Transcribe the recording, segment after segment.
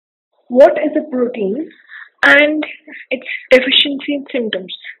What is a protein and its deficiency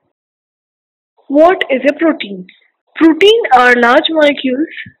symptoms? What is a protein? Protein are large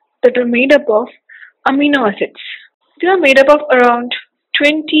molecules that are made up of amino acids. They are made up of around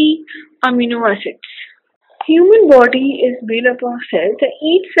 20 amino acids. Human body is made up of cells and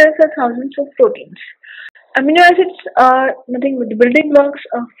each cell has thousands of proteins. Amino acids are nothing but the building blocks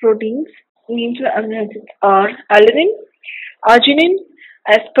of proteins. Names for amino acids are alanine, arginine,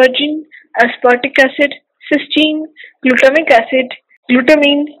 asparagine, aspartic acid, cysteine, glutamic acid,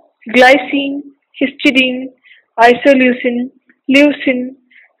 glutamine, glycine, histidine, isoleucine, leucine,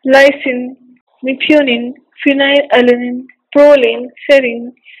 lysine, methionine, phenylalanine, proline,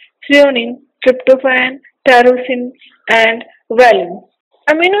 serine, Threonine, Tryptophan, Tyrosine, and Valine.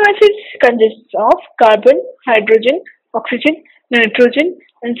 Amino acids consist of carbon, hydrogen, oxygen, nitrogen,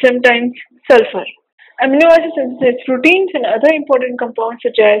 and sometimes sulfur. Amino acids synthesize proteins and other important compounds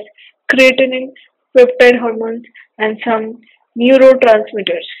such as creatinine, peptide hormones, and some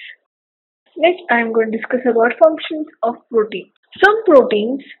neurotransmitters. Next, I am going to discuss about functions of protein. Some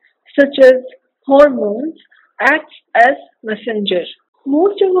proteins, such as hormones, act as messenger.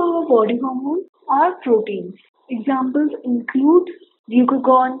 Most of our body hormones are proteins. Examples include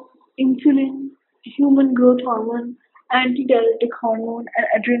Glucagon, Insulin, human growth hormone, Antidiuretic hormone, and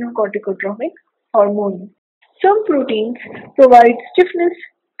Adrenocorticotropic hormone. Some proteins provide stiffness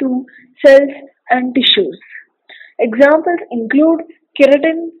to cells and tissues. Examples include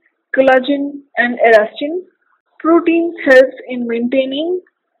keratin, collagen, and elastin. Proteins help in maintaining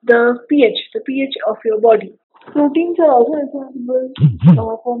the pH of your body. Proteins are also responsible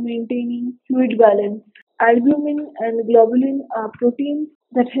for maintaining fluid balance. Albumin and globulin are proteins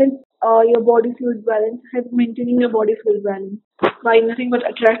that help your body fluid balance, help maintaining your body fluid balance by nothing but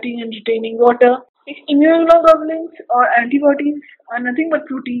attracting and retaining water. Immunoglobulins or antibodies are nothing but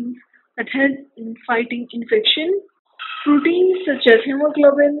proteins that help in fighting infection. Proteins such as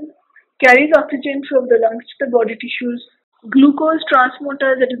hemoglobin carries oxygen from the lungs to the body tissues. Glucose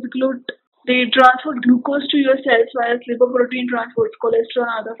transporter, that is they transport glucose to your cells, while lipoprotein transports cholesterol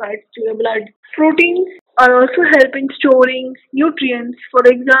and other fats to your blood. Proteins are also help in storing nutrients. For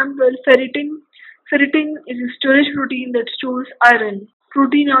example, ferritin. Ferritin is a storage protein that stores iron.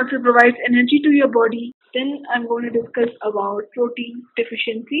 Protein also provides energy to your body. Then I'm going to discuss about protein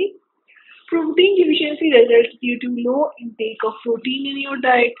deficiency. Protein deficiency results due to low intake of protein in your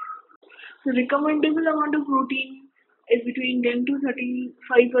diet. The recommendable amount of protein is between 10 to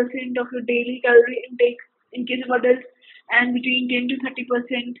 35% of your daily calorie intake in case of adults and between 10 to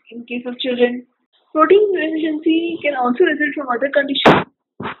 30% in case of children. Protein deficiency can also result from other conditions.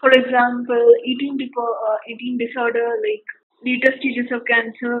 For example, eating disorder like later stages of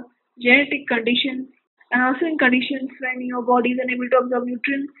cancer, genetic conditions, and also in conditions when your body is unable to absorb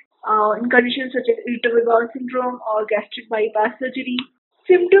nutrients, in conditions such as irritable bowel syndrome or gastric bypass surgery.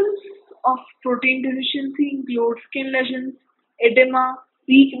 Symptoms of protein deficiency include skin lesions, edema,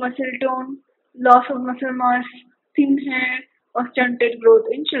 weak muscle tone, loss of muscle mass, thin hair, or stunted growth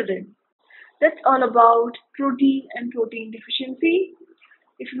in children. That's all about protein and protein deficiency.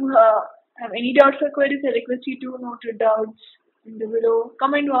 If you have any doubts or queries, I request you to note your doubts in the below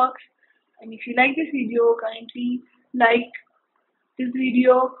comment box. And if you like this video, kindly like this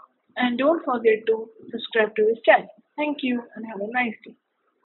video and don't forget to subscribe to this channel. Thank you and have a nice day.